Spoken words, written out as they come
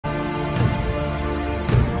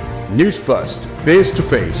Newsfirst, face to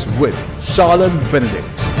face with Shalan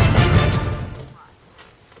Benedict.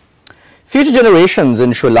 Future generations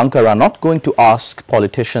in Sri Lanka are not going to ask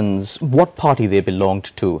politicians what party they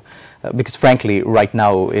belonged to, because frankly, right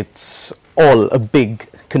now, it's all a big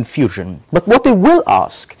confusion. But what they will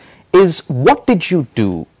ask is, what did you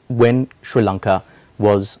do when Sri Lanka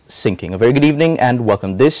was sinking? A very good evening and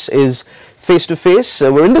welcome. This is Face to Face.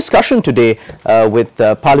 We're in discussion today with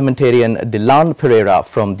parliamentarian Dilan Perera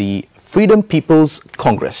from the Freedom People's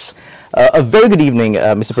Congress. A very good evening,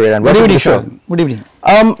 Mr. Perera, and welcome to the show. Good evening.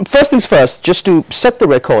 First things first, just to set the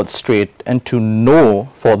record straight and to know,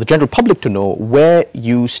 for the general public to know, where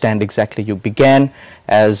you stand exactly. You began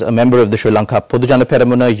as a member of the Sri Lanka Podujana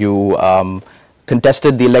Peramuna. You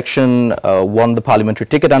contested the election, won the parliamentary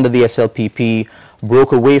ticket under the SLPP,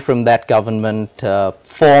 broke away from that government,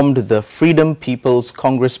 formed the Freedom People's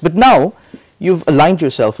Congress. But now, you've aligned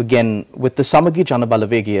yourself again with the Samagi Jana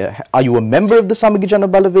Balawegaya. Are you a member of the Samagi Jana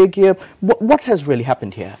Balawegaya? What has really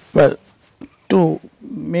happened here? Well,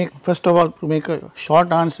 first of all, to make a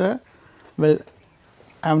short answer, well,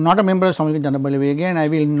 I am not a member of Samagi Jana Balawegaya and I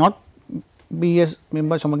will not be a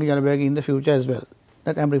member of Samagi Jana Balawegaya in the future as well.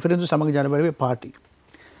 That I am referring to Samagi Jana Balawegaya party.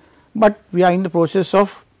 But we are in the process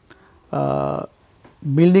of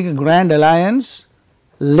building a grand alliance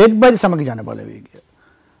led by the Samagi Jana Balawegaya.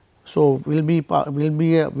 So we'll be a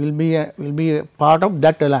part of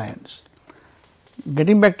that alliance.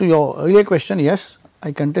 Getting back to your earlier question, yes,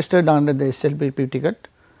 I contested under the SLPP ticket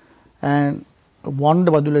and won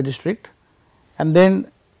the Badula district. And then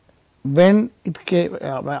when it came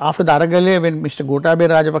after the Aragale, when Mr. Gotabaya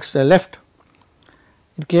Rajapaksa left,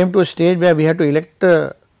 it came to a stage where we had to elect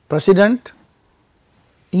a president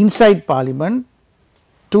inside parliament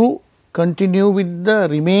to continue with the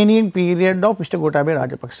remaining period of Mr. Gotabaya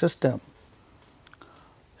Rajapaksa's term.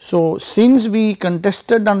 So, since we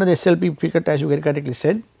contested under the SLP ticket, as you very correctly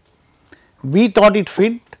said, we thought it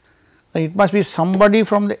fit that it must be somebody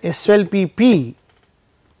from the SLPP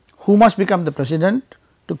who must become the president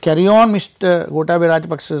to carry on Mr. Gotabaya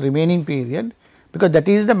Rajapaksa's remaining period, because that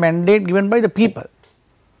is the mandate given by the people.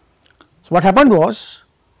 So, what happened was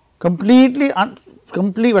completely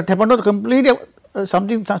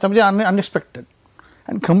something unexpected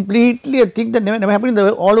and completely a thing that never happened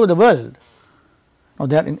all over the world. Now,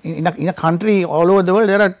 there in a country all over the world,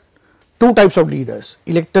 there are two types of leaders: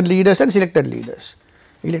 elected leaders and selected leaders.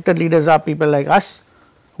 Elected leaders are people like us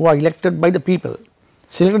who are elected by the people.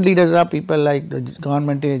 Selected leaders are people like the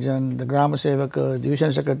government agent, the Grama Sevakas,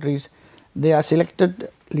 division secretaries. They are selected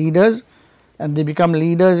leaders and they become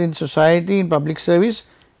leaders in society, in public service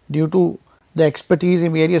due to the expertise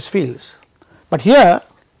in various fields. But here,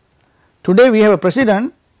 today we have a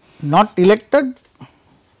president not elected,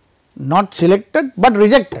 not selected, but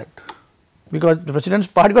rejected, because the president's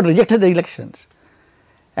party got rejected the elections.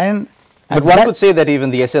 And but one could say that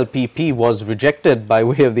even the SLPP was rejected by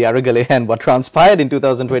way of the Aragale and what transpired in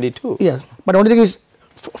 2022. Yes, but the only thing is,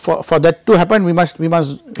 for that to happen, we must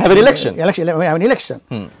have an election. Have an election.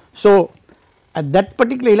 So, at that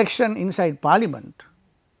particular election inside parliament,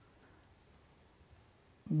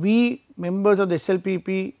 we members of the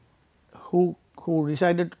SLPP who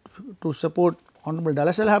decided to support Honorable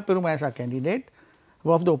Dalasalha Peruma as our candidate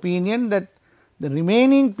were of the opinion that the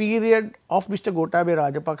remaining period of Mr. Gotabaya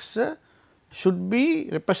Rajapaksa should be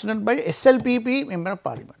represented by SLPP member of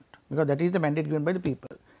parliament, because that is the mandate given by the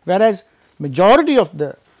people. Whereas, majority of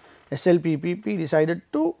the SLPP decided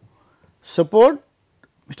to support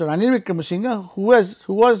Mr. Ranil Wickramasinghe,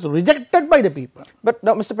 who was rejected by the people. But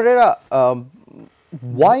now, Mr. Perera,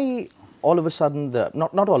 why all of a sudden,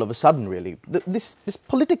 not all of a sudden really, this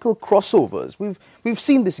political crossovers? We've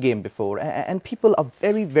seen this game before, and people are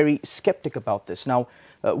very, very skeptic about this. Now,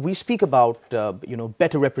 we speak about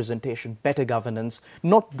better representation, better governance,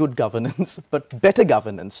 not good governance, but better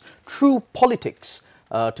governance, true politics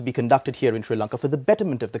to be conducted here in Sri Lanka for the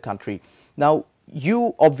betterment of the country. Now,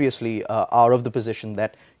 you obviously are of the position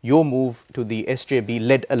that your move to the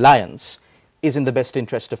SJB-led alliance is in the best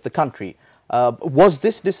interest of the country. Was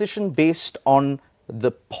this decision based on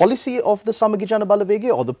the policy of the Samagi Jana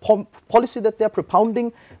Balawegaya or the policy that they are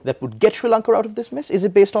propounding that would get Sri Lanka out of this mess? Is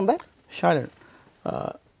it based on that? Sharan,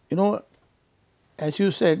 as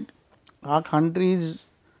you said, our country is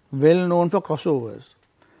well known for crossovers,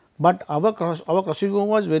 but our crossover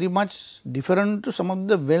was very much different to some of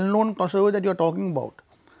the well known crossovers that you are talking about,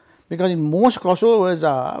 because in most crossovers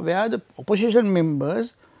are where the opposition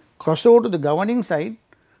members cross over to the governing side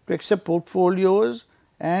to accept portfolios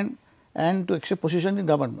and to accept positions in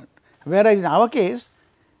government. Whereas in our case,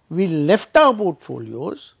 we left our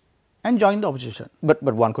portfolios and join the opposition. But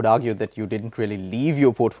one could argue that you didn't really leave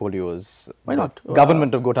your portfolios. Why not?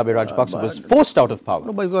 Government of Gotabaya Rajapaksa was forced out of power.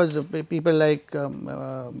 No, because people like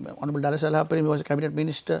Honorable Dala Salhaparim, who was a cabinet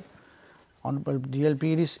minister, Honorable G.L.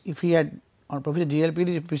 Piris, if he had, Professor G.L.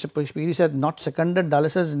 Piris, if Professor Piris had not seconded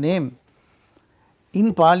Dalasa's name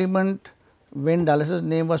in Parliament when Dalasa's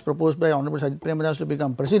name was proposed by Honorable Sajid Premadas to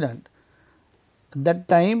become president, at that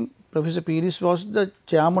time Professor Piris was the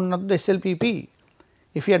chairman of the SLPP.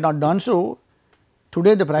 If he had not done so,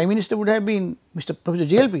 today the Prime Minister would have been Mr. Professor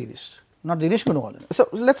J.L. Piris, not Dinesh Gunawardena. So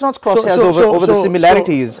let's not cross hairs over the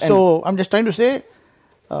similarities. So I'm just trying to say,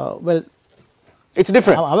 well, it's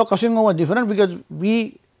different. Our crossing over was different because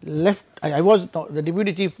we left. I was the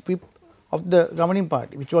deputy chief whip of the governing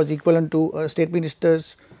party, which was equivalent to a state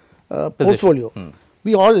minister's portfolio.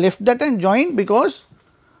 We all left that and joined because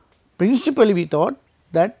principally we thought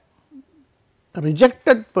that a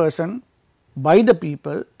rejected person by the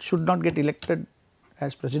people should not get elected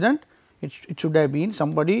as president. It should have been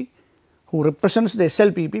somebody who represents the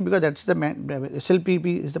SLPP, because that's the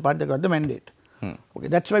SLPP is the party that got the mandate. Okay,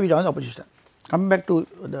 that's why we joined the opposition. Coming back to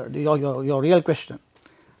your real question,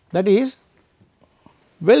 that is,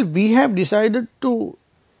 well, we have decided to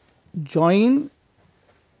join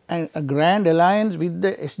a grand alliance with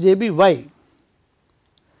the SJB. Why?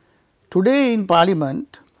 Today in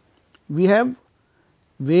Parliament, we have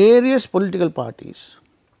various political parties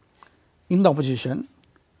in the opposition,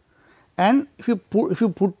 and if you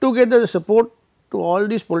put together the support to all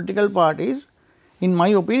these political parties, in my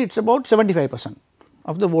opinion, it's about 75%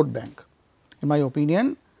 of the vote bank. In my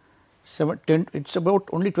opinion, it's about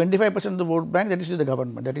only 25% of the vote bank that is with the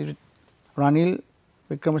government, that is Ranil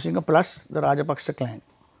Wickremesinghe plus the Rajapaksa clan.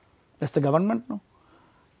 That's the government, no?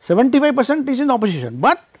 75% is in opposition,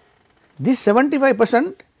 but this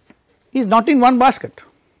 75% is not in one basket.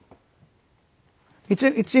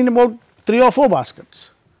 It's in about 3 or 4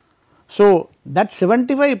 baskets. So that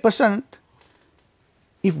 75%,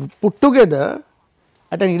 if put together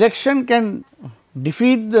at an election, can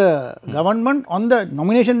defeat the government on the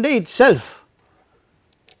nomination day itself.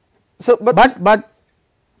 So, but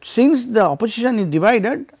since the opposition is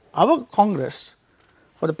divided, our Congress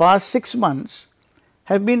for the past 6 months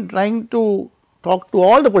have been trying to talk to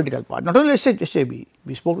all the political parties, not only SJB.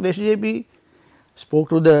 We spoke to the SJB, spoke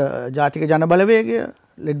to the Jatika Jana Balavegaya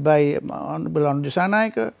led by Honorable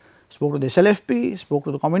Dissanayake, spoke to the SLFP, spoke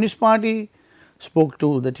to the Communist Party, spoke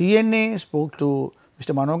to the TNA, spoke to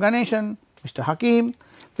Mr. Mano Ganeshan, Mr. Hakim.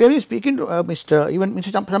 We have been speaking to Mr.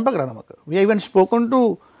 Champakaranamaka. We have even spoken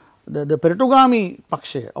to the Peretugami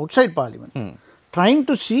Pakshe outside Parliament, trying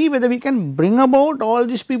to see whether we can bring about all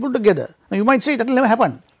these people together. Now you might say that will never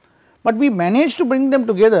happen, but we managed to bring them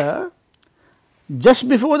together just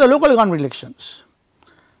before the local government elections.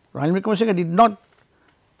 Ranil Wickremesinghe did not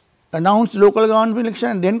announce the local government election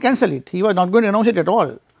and then cancel it. He was not going to announce it at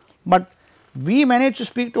all. But we managed to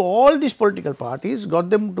speak to all these political parties, got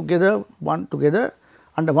them together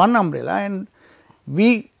under one umbrella, and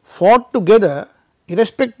we fought together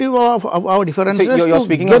irrespective of our differences. So you're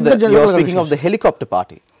speaking of the helicopter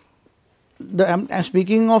party. I'm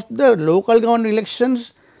speaking of the local government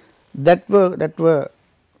elections that were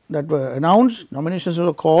announced, nominations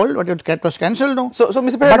were called, but it was cancelled. No? So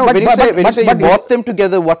Mr. Perera, when you say you brought them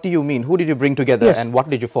together, what do you mean? Who did you bring together, yes, and what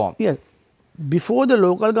did you form? Yes. Before the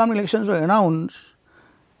local government elections were announced,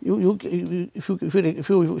 if you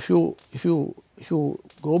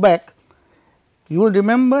go back, you will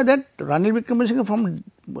remember that Ranil Wickremesinghe from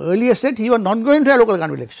earlier said he was not going to have local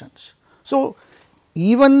government elections. So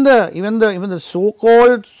even the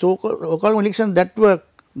so-called local elections that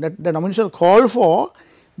the nomination called for,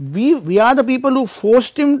 we are the people who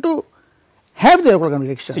forced him to have the local government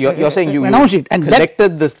elections. So you're saying you announced it, and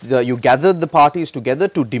you gathered the parties together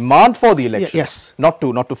to demand for the election, yes, not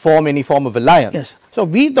to form any form of alliance. Yes. So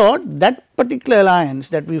we thought that particular alliance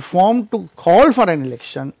that we formed to call for an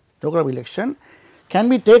election, local election, can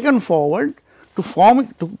be taken forward to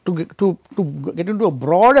form to get into a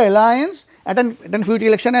broader alliance at a future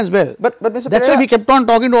election as well. But Mr. That's why we kept on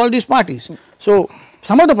talking to all these parties. So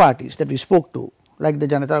some of the parties that we spoke to, like the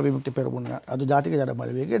Janata Vimukti Perabunna or the Jatika Jana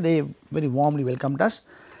Balavegaya, they very warmly welcomed us.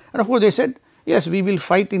 And of course, they said, yes, we will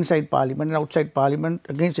fight inside Parliament and outside Parliament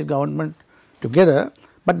against the government together.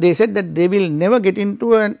 But they said that they will never get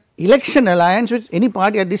into an election alliance with any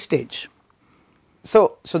party at this stage.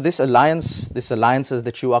 So this alliances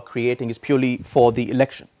that you are creating is purely for the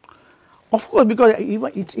election? Of course, because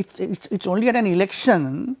it's only at an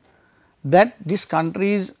election that this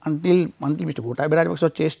country is, until Mr. Gotabaya Rajapaksa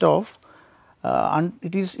was chased off, and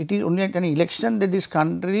it is only at an election that this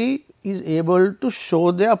country is able to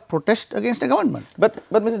show their protest against the government. But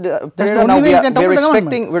Mr. That's the Perera, only now way you can talk to the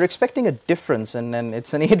government. we're expecting a difference, and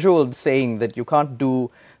it's an age-old saying that you can't do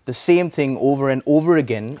the same thing over and over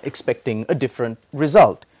again expecting a different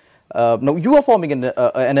result. Now, you are forming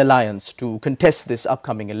an alliance to contest this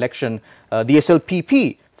upcoming election. The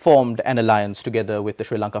SLPP formed an alliance together with the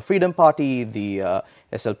Sri Lanka Freedom Party, the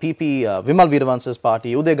SLPP, Vimal Veeravansa's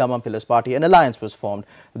party, Uday Gamampilla's party. An alliance was formed.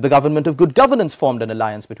 The Government of Good Governance formed an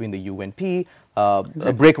alliance between the UNP, a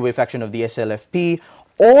breakaway faction of the SLFP.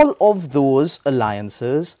 All of those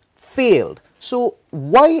alliances failed. So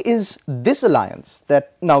why is this alliance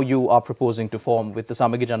that now you are proposing to form with the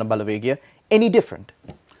Samagi Jana Balawegaya any different?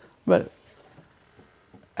 Well,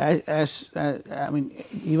 I mean,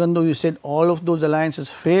 even though you said all of those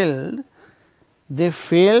alliances failed, they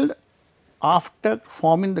failed after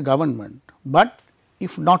forming the government. But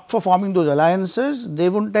if not for forming those alliances, they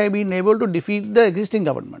wouldn't have been able to defeat the existing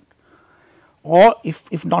government. Or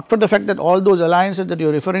if not for the fact that all those alliances that you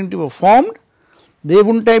are referring to were formed, they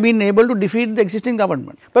wouldn't have been able to defeat the existing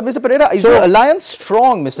government. But Mr. Perera, is your alliance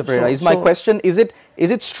strong, Mr. Perera? Is my question, is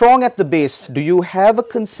it strong at the base? Do you have a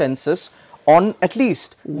consensus on at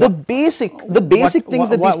least the basic things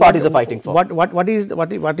that these parties are fighting for? What is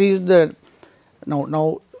the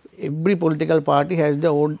now every political party has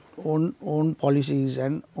their own policies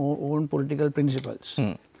and own political principles.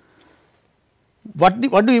 What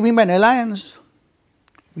do you mean by an alliance?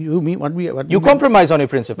 You mean you compromise on your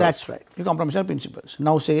principles. That's right. You compromise on principles.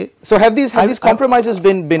 Now say. So have these compromises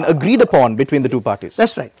been agreed upon between the two parties?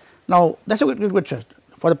 That's right. Now that's a good question.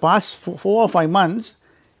 For the past 4 or 5 months,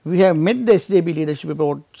 we have met the SJB leadership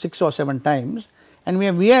about 6 or 7 times, and we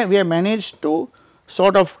have managed to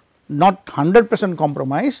sort of not 100%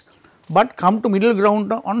 compromise, but come to middle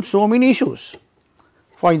ground on so many issues.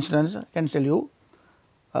 For instance, I can tell you,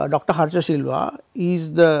 Dr. Harsha Silva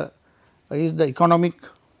is the economic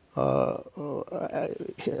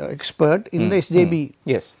expert in the SJB.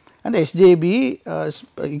 Yes. And the SJB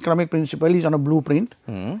economic principle is on a blueprint,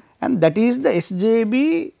 and that is the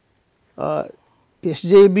SJB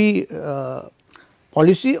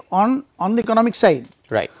policy on the economic side.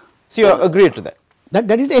 Right. So you agree to that.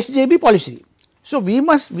 That is the SJB policy. So we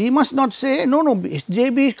must not say no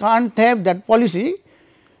SJB can't have that policy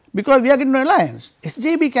because we are getting an alliance.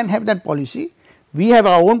 SJB can have that policy. We have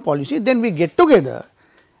our own policy. Then we get together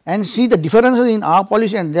and see the differences in our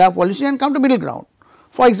policy and their policy and come to middle ground.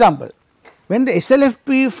 For example, when the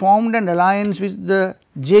SLFP formed an alliance with the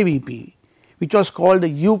JVP, which was called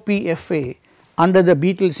the UPFA under the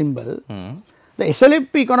beetle symbol, the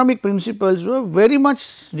SLFP economic principles were very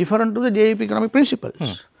much different to the JVP economic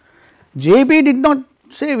principles. JVP did not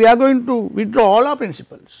say we are going to withdraw all our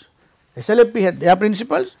principles. SLFP had their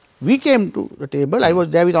principles. We came to the table. I was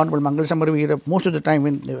there with Honorable Mangal Samaraveera most of the time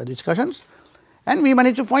when there were discussions, and we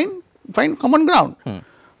managed to find common ground.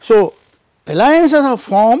 So alliances are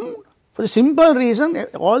formed for the simple reason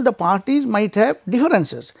all the parties might have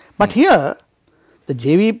differences. But here the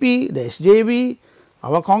JVP, the SJV,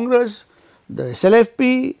 our Congress, the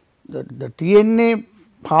SLFP, the TNA,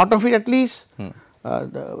 part of it at least,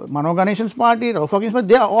 the Mano Ganeshan's party, Rao Fakir's party,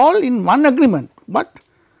 they are all in one agreement, but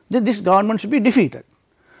this government should be defeated.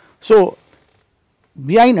 So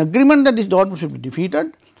we are in agreement that this government should be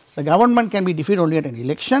defeated. The government can be defeated only at an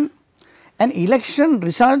election. An election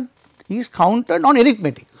result is counted on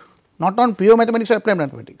arithmetic, not on pure mathematics or applied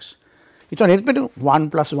mathematics. It is on arithmetic. 1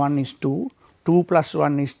 plus 1 is 2, 2 plus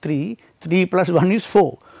 1 is 3, 3 plus 1 is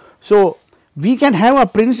 4. So we can have our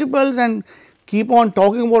principles and keep on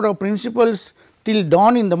talking about our principles till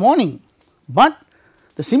dawn in the morning, but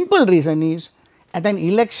the simple reason is at an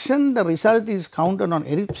election the result is counted on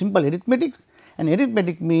simple arithmetic, and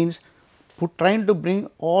arithmetic means trying to bring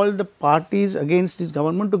all the parties against this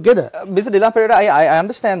government together. Mr. Dilan Perera, I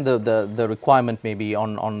understand the requirement maybe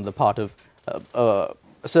on the part of a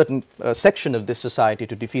certain section of this society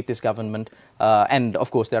to defeat this government, and of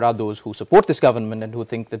course there are those who support this government and who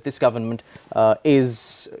think that this government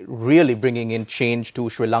is really bringing in change to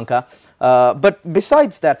Sri Lanka. But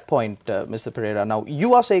besides that point, Mr. Perera, now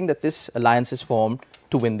you are saying that this alliance is formed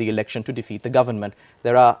to win the election, to defeat the government.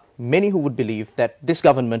 There are many who would believe that this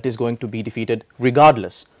government is going to be defeated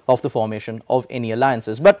regardless of the formation of any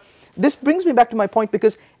alliances. But this brings me back to my point,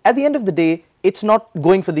 because at the end of the day, it's not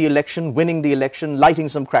going for the election, winning the election, lighting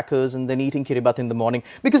some crackers and then eating kiribat in the morning,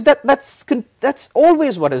 because that's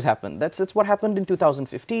always what has happened. That's what happened in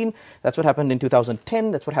 2015, that's what happened in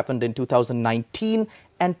 2010, that's what happened in 2019,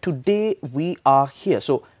 and today we are here.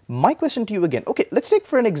 So my question to you again, okay, let's take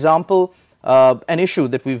for an example an issue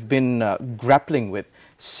that we've been grappling with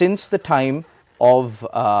since the time of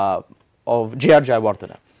J.R.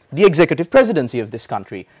 Jayawardena, the executive presidency of this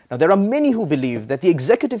country. Now, there are many who believe that the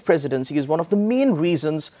executive presidency is one of the main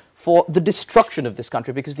reasons for the destruction of this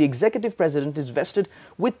country, because the executive president is vested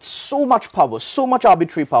with so much power, so much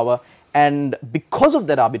arbitrary power, and because of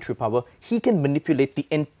that arbitrary power, he can manipulate the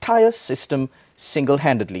entire system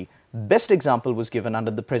single-handedly. Best example was given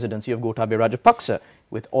under the presidency of Gotabaya Rajapaksa,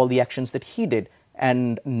 with all the actions that he did.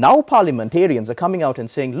 And now parliamentarians are coming out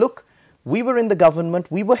and saying, look, we were in the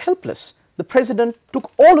government, we were helpless. The president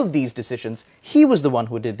took all of these decisions. He was the one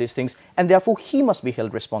who did these things, and therefore he must be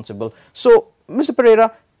held responsible. So, Mr.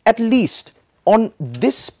 Perera, at least on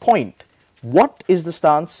this point, what is the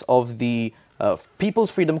stance of the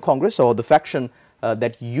People's Freedom Congress, or the faction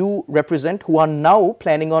that you represent, who are now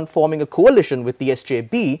planning on forming a coalition with the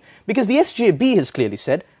SJB, because the SJB has clearly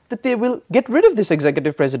said that they will get rid of this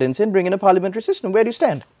executive presidency and bring in a parliamentary system? Where do you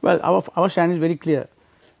stand? Well, our stand is very clear.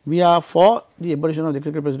 We are for the abolition of the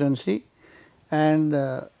executive presidency, and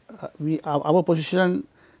our position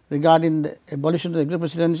regarding the abolition of the executive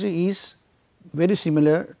presidency is very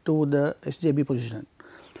similar to the SJB position.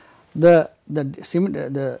 The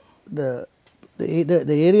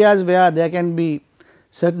areas where there can be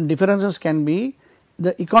certain differences can be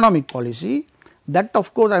the economic policy. That,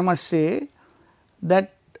 of course, I must say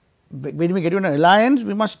that when we get into an alliance,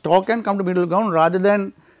 we must talk and come to middle ground rather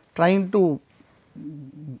than trying to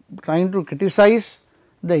criticize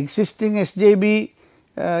the existing SJB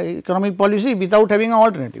economic policy without having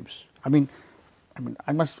alternatives.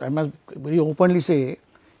 I must very openly say,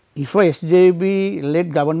 if a SJB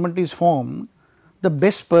led government is formed, the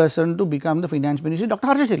best person to become the finance minister is Dr.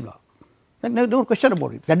 Harsha Silva. No question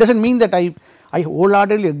about it. That does not mean that I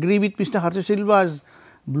wholeheartedly agree with Mr. Harsha Silva's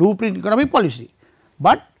blueprint economic policy,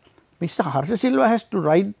 but Mr. Harsha Silva has to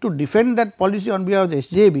right to defend that policy on behalf of the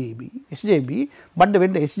SJB, but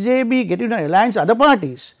when the SJB get into an alliance with other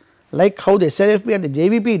parties, like how the SLFP and the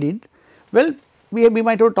JVP did, well, we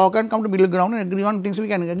might have to talk and come to middle ground and agree on things we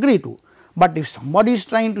can agree to. But if somebody is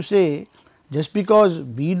trying to say, just because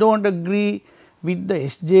we do not agree with the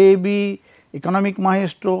SJB economic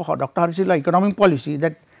maestro or Dr. Harsha Silva economic policy,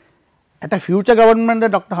 that at a future government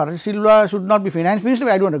that Dr. Harsha Silva should not be finance minister,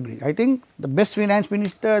 I do not agree. I think the best finance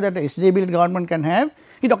minister that the SJB government can have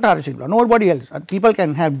is Dr. Harsha Silva, nobody else. People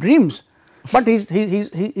can have dreams, but he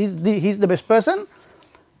is the best person.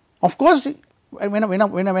 Of course, when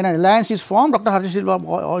an alliance is formed, Dr. Harsha Silva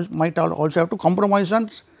might also have to compromise on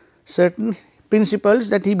certain principles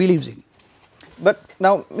that he believes in. But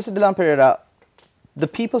now, Mr. Dilan Perera, the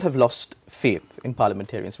people have lost faith in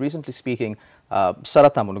parliamentarians. Recently speaking,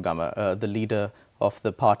 Sarata Munugama, the leader of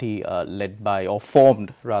the party led by, or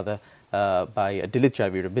formed rather, by Dilit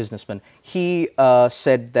Jaivir, a businessman, he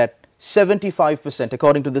said that 75%,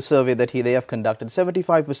 according to the survey that they have conducted,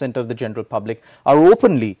 75% of the general public are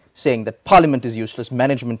openly saying that parliament is useless,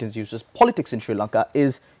 management is useless, politics in Sri Lanka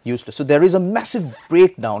is useless. So there is a massive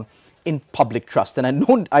breakdown in public trust, and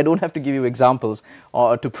I don't have to give you examples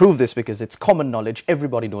to prove this, because it's common knowledge,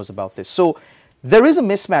 everybody knows about this. So there is a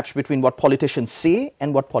mismatch between what politicians say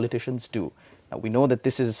and what politicians do. Now, we know that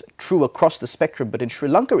this is true across the spectrum, but in Sri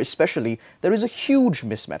Lanka especially, there is a huge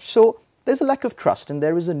mismatch. So there's a lack of trust, and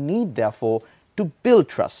there is a need, therefore, to build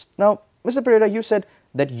trust. Now, Mr. Perera, you said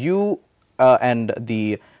that you and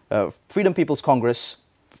the Freedom People's Congress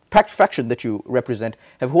faction that you represent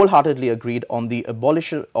have wholeheartedly agreed on the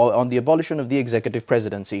abolition of the executive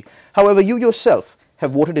presidency. However, you yourself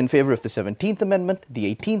have voted in favor of the 17th Amendment,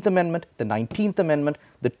 the 18th Amendment, the 19th Amendment,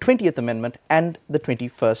 the 20th Amendment, and the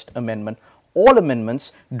 21st Amendment. All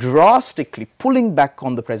amendments drastically pulling back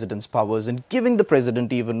on the president's powers and giving the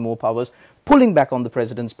president even more powers, pulling back on the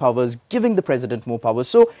president's powers, giving the president more powers.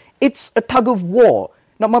 So it's a tug of war.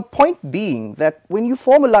 Now, my point being that when you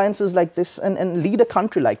form alliances like this and lead a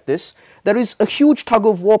country like this, there is a huge tug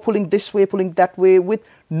of war pulling this way, pulling that way, with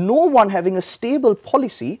no one having a stable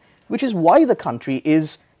policy, which is why the country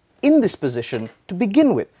is in this position to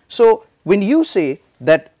begin with. So when you say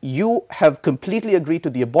that you have completely agreed to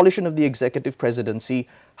the abolition of the executive presidency,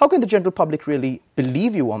 how can the general public really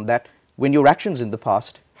believe you on that when your actions in the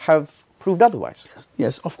past have proved otherwise?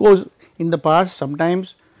 Yes, of course, in the past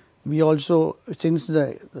sometimes we also, since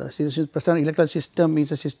the present electoral system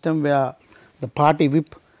is a system where the party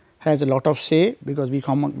whip has a lot of say, because we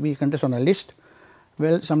contest on a list,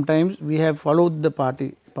 well, sometimes we have followed the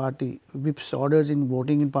party whip's orders in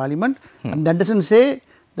voting in parliament, and that does not say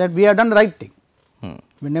that we have done the right thing.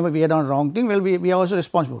 Whenever we have done wrong thing, well, we are also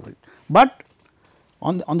responsible for it. But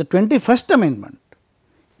on the 21st Amendment,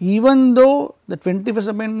 even though the 21st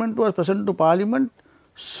Amendment was presented to Parliament,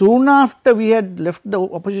 soon after we had left the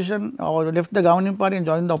opposition or left the governing party and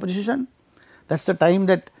joined the opposition, That's the time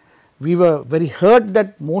that we were very hurt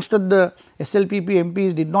that most of the SLPP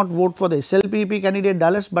MPs did not vote for the SLPP candidate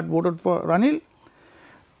Dallas, but voted for Ranil.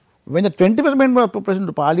 When the 21st Amendment was presented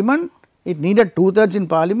to Parliament, it needed 2/3 in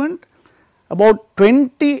Parliament. About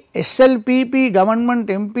 20 SLPP government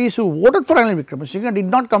MPs who voted for Ranil Wickremesinghe did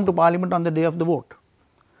not come to Parliament on the day of the vote.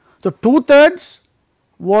 So, 2/3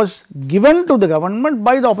 was given to the government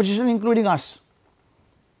by the opposition, including us.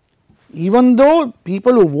 Even though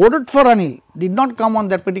people who voted for Ranil did not come on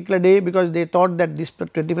that particular day because they thought that this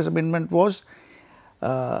 21st Amendment was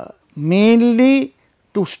mainly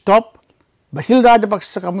to stop Basil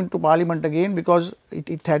Rajapaksa coming to Parliament again, because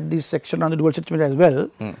it had this section on the dual citizenship as well.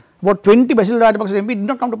 About 20 Basil Rajapaksa MP did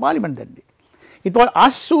not come to Parliament that day. It was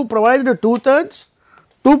us who provided the 2/3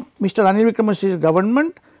 to Mr. Ranil Wickremesinghe's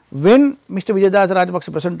government when Mr. Vijayadasa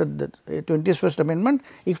Rajapaksa presented the 21st Amendment.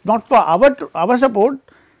 If not for our support,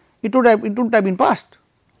 it would have been passed.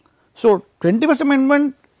 So, 21st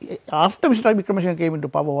Amendment after Mr. Wickremesinghe came into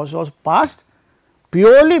power was passed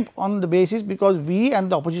purely on the basis because we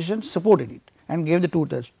and the opposition supported it and gave the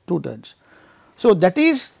 2/3. So, that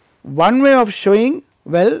is one way of showing,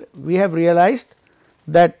 well, we have realized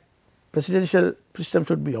that presidential system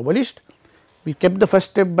should be abolished. We kept the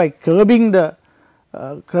first step by curbing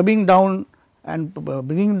down and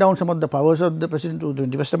bringing down some of the powers of the president to the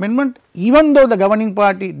 21st Amendment, even though the governing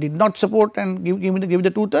party did not support and give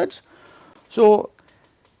the 2/3. So,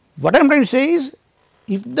 what I am trying to say is,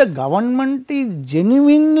 if the government is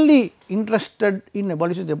genuinely interested in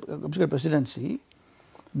abolishing the executive presidency,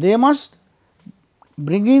 they must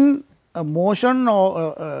bring in a motion or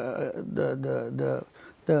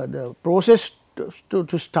the process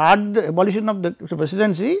to start the abolition of the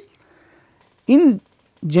presidency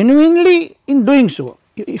genuinely in doing so.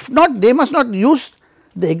 If not, they must not use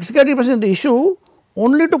the executive presidency issue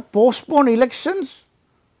only to postpone elections.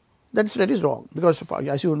 That is wrong, because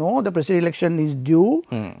as you know, the presidential election is due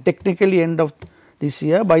technically end of this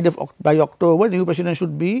year. By October, the new president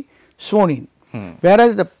should be sworn in.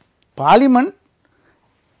 Whereas the Parliament,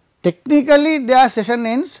 technically their session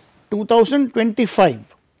ends 2025.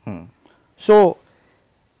 So,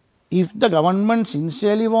 if the government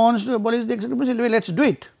sincerely wants to abolish the executive presidency, let us do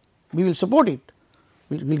it. We will support it.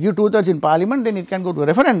 We will give 2/3 in Parliament, then it can go to a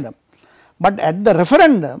referendum. But at the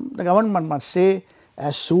referendum, the government must say,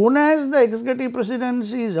 as soon as the executive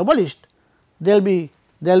presidency is abolished, there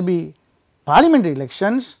will be parliamentary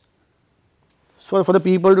elections for the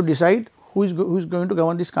people to decide who is going to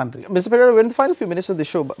govern this country. Mr. Perera, we're in the final few minutes of the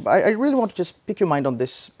show, but I really want to just pick your mind on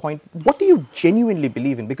this point. What do you genuinely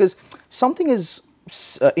believe in? Because something is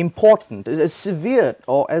important, as severe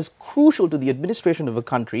or as crucial to the administration of a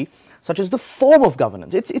country, such as the form of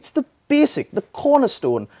governance. It's the basic, the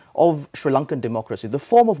cornerstone of Sri Lankan democracy, the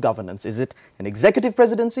form of governance. Is it an executive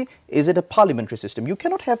presidency? Is it a parliamentary system? You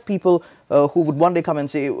cannot have people who would one day come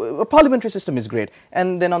and say a parliamentary system is great,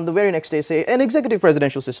 and then on the very next day say an executive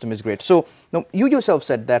presidential system is great. So now, you yourself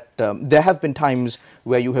said that there have been times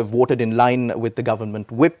where you have voted in line with the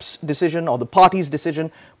government whip's decision or the party's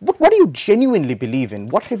decision. But what do you genuinely believe in?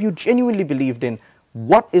 What have you genuinely believed in?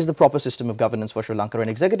 What is the proper system of governance for Sri Lanka, an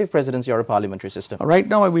executive presidency or a parliamentary system? Right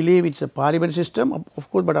now, I believe it's a parliamentary system, of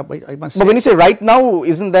course, but I must say. But when you say right now,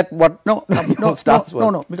 isn't that what starts with?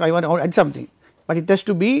 No, because I want to add something. But it has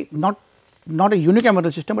to be not a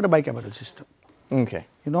unicameral system, but a bicameral system. Okay.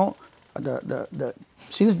 You know,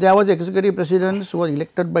 since there was executive president who was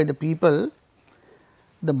elected by the people,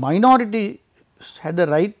 the minority had the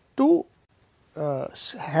right to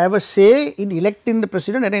have a say in electing the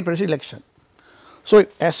president at a presidential election. So,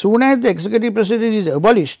 as soon as the executive presidency is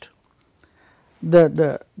abolished,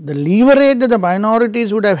 the leverage that the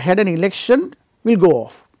minorities would have had an election will go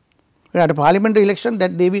off. At a parliamentary election,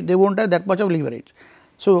 that they won't have that much of leverage.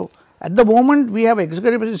 So, at the moment we have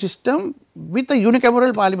executive presidency system with a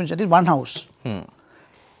unicameral parliament, that is one house.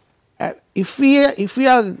 If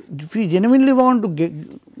we genuinely want to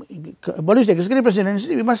abolish the executive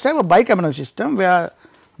presidency, we must have a bicameral system where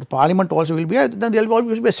the parliament also will be, then there will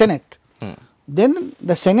always be a senate. Then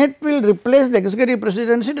the Senate will replace the executive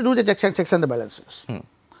presidency to do the checks and the balances.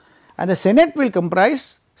 And the Senate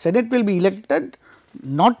will be elected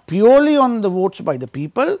not purely on the votes by the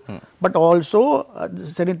people, but also the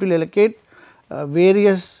Senate will allocate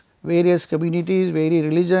various communities, various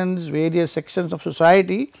religions, various sections of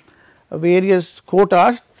society, various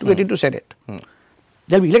quotas to get into Senate.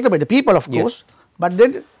 They will be elected by the people, of course, but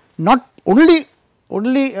then not only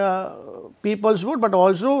people's vote, but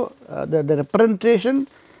also the representation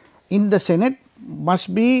in the Senate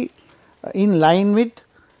must be in line with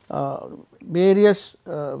various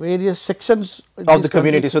sections of the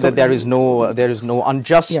community, so that there is no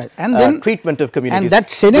unjust treatment of communities. And that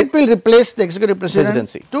Senate will replace the executive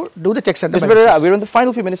presidency to do the checks and balances. Mr. Perera, we're in the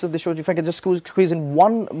final few minutes of the show. If I can just squeeze in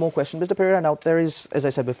one more question. Mr. Perera, now there is, as I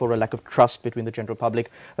said before, a lack of trust between the general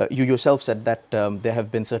public. You yourself said that there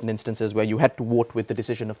have been certain instances where you had to vote with the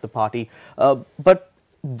decision of the party. But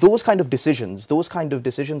those kind of decisions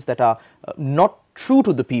that are not true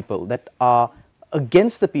to the people, that are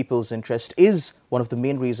against the people's interest, is one of the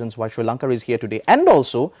main reasons why Sri Lanka is here today, and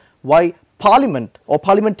also why Parliament or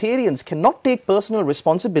parliamentarians cannot take personal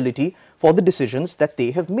responsibility for the decisions that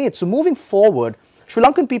they have made. So moving forward, Sri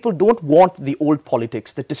Lankan people don't want the old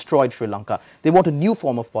politics that destroyed Sri Lanka. They want a new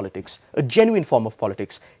form of politics, a genuine form of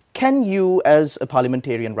politics. Can you, as a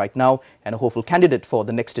parliamentarian right now and a hopeful candidate for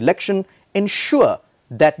the next election, ensure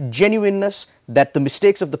that genuineness, that the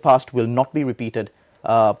mistakes of the past will not be repeated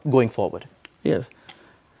going forward? Yes,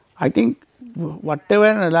 I think whatever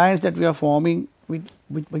an alliance that we are forming with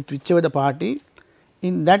whichever the party,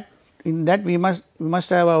 in that we must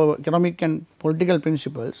have our economic and political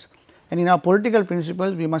principles, and in our political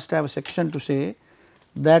principles we must have a section to say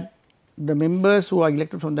that the members who are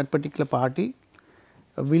elected from that particular party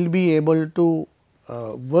will be able to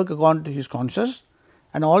work according to his conscience,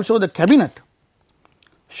 and also the cabinet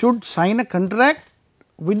should sign a contract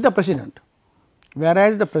with the president,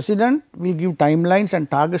 whereas the president will give timelines and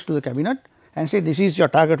targets to the cabinet and say, this is your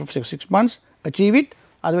target for 6 months, achieve it,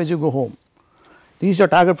 otherwise you go home. This is your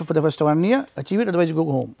target for the first 1 year, achieve it, otherwise you go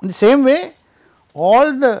home. In the same way,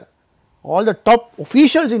 all the top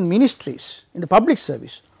officials in ministries, in the public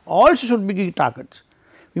service, also should be given targets.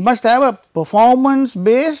 We must have a performance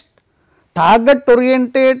based, target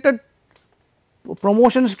oriented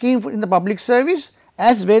promotion scheme in the public service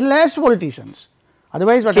as well as politicians.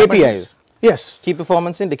 Otherwise, what happens? KPIs. Yes. Key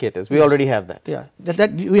performance indicators. We already have that. Yeah.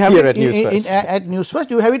 That we have here it at Newsfirst. At Newsfirst,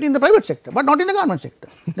 you have it in the private sector, but not in the government sector.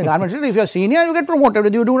 The government sector, if you are senior, you get promoted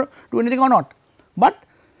whether you do anything or not. But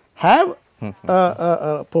have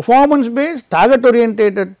a performance based, target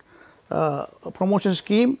oriented promotion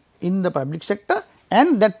scheme in the public sector,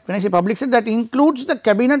 and that, when I say public sector, that includes the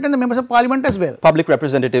cabinet and the members of parliament as well. Public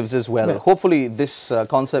representatives as well. Hopefully this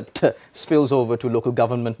concept spills over to local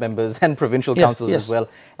government members and provincial councils as well,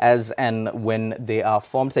 as and when they are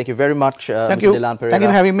formed. Thank you very much, Mr. Dilan Perera. Thank you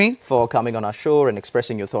for having me. For coming on our show and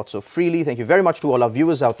expressing your thoughts so freely. Thank you very much to all our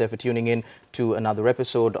viewers out there for tuning in to another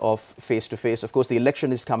episode of Face to Face. Of course, the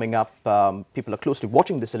election is coming up. People are closely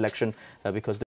watching this election because